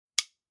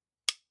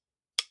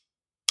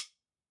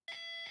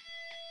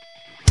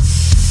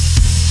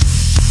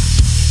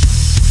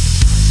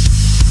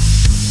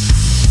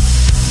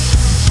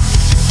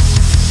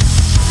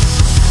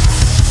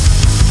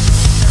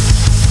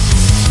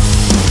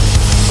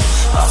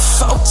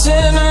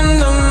melting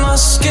under my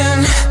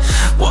skin.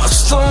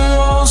 Watch the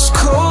walls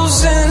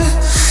close in.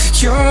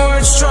 Your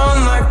words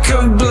drawn like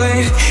a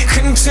blade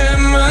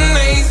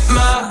contaminate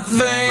my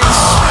veins.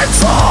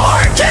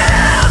 Unforgiven,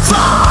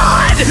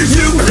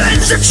 you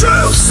bend the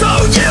truth so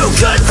you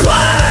could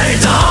play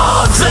the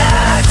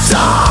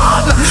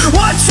victim.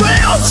 What's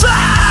real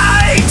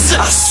fate?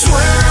 I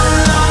swear I'm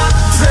not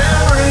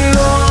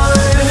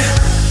paranoid.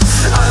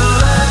 I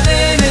let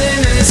it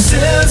in as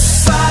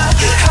if I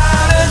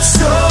had a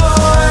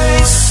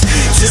choice.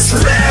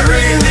 Just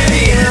bury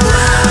me in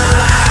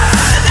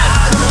line.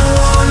 I don't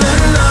want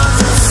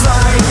another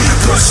fight.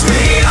 Push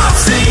me off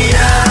the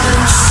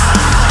edge.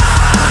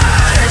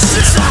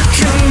 Just I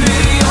can be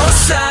your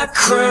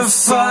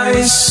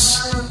sacrifice.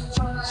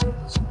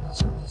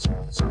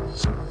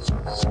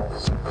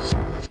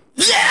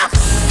 Yeah!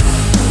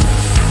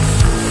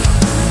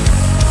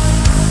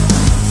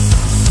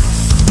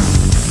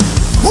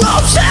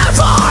 Well,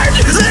 severed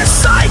this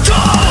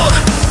cycle,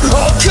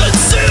 all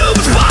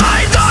consumed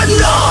by the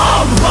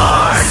number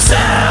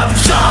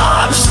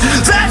symptoms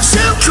that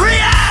you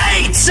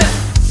create.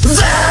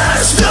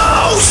 There's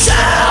no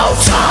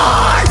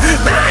shelter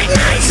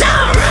beneath the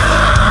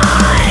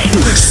rain.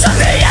 Send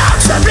me out,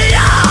 send me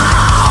out.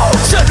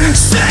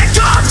 Sick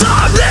of the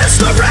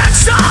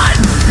misdirection.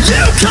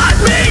 You cut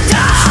me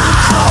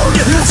down.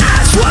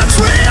 That's what's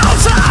real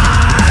fate.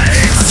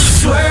 I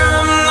swear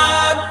I'm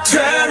not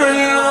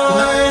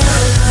paranoid.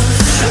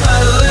 I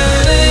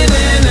let it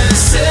in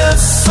as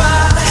if I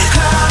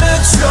had a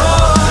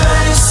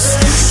choice.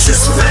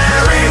 Just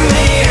bury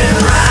me in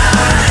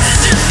red.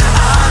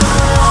 I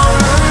don't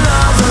want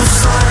another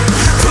fight.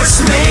 Push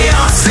me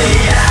off the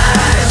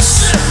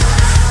edge.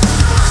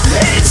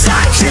 It's I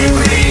can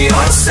be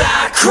your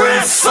sacrifice.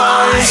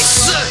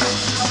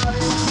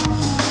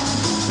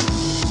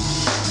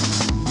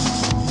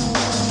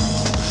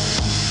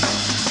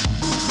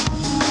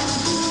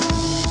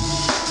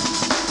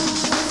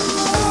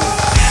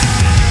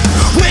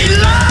 We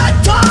let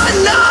the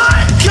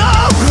night go,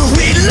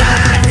 we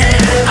let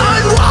it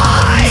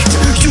unwind.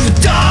 You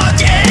dug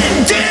in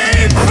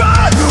deeper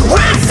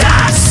with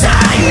that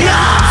same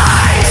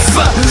knife.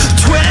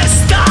 Twist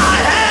the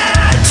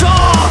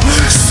handle,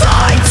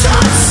 side to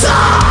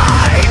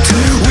side.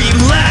 We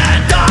let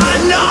the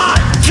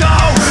night go,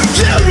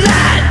 you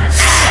let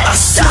it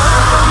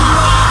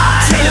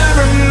die.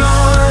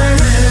 Paranoid.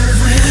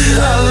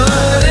 I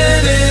let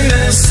it in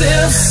as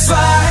if I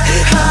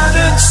had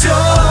a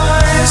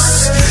choice.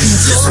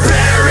 Just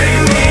bury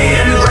me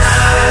in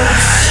red.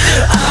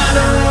 I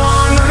don't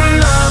want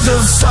another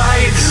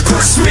fight.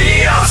 Push me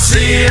off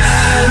the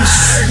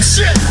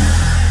edge.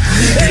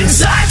 And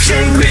I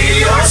can be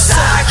your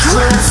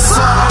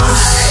sacrifice.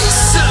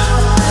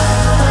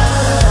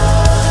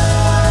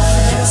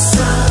 Your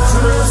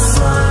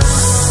sacrifice.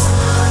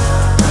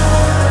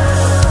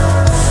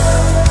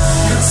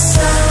 Your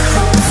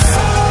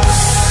sacrifice.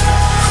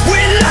 We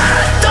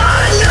let the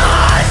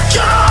night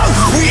go,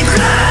 we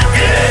let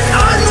it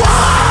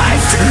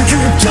unwind.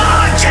 You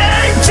dug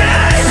in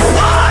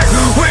deeper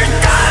with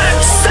that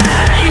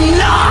same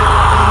knife.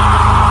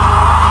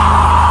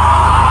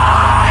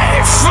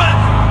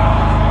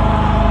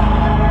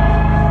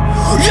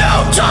 You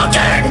dug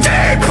in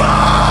deeper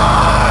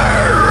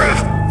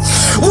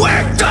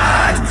with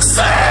that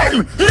same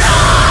knife.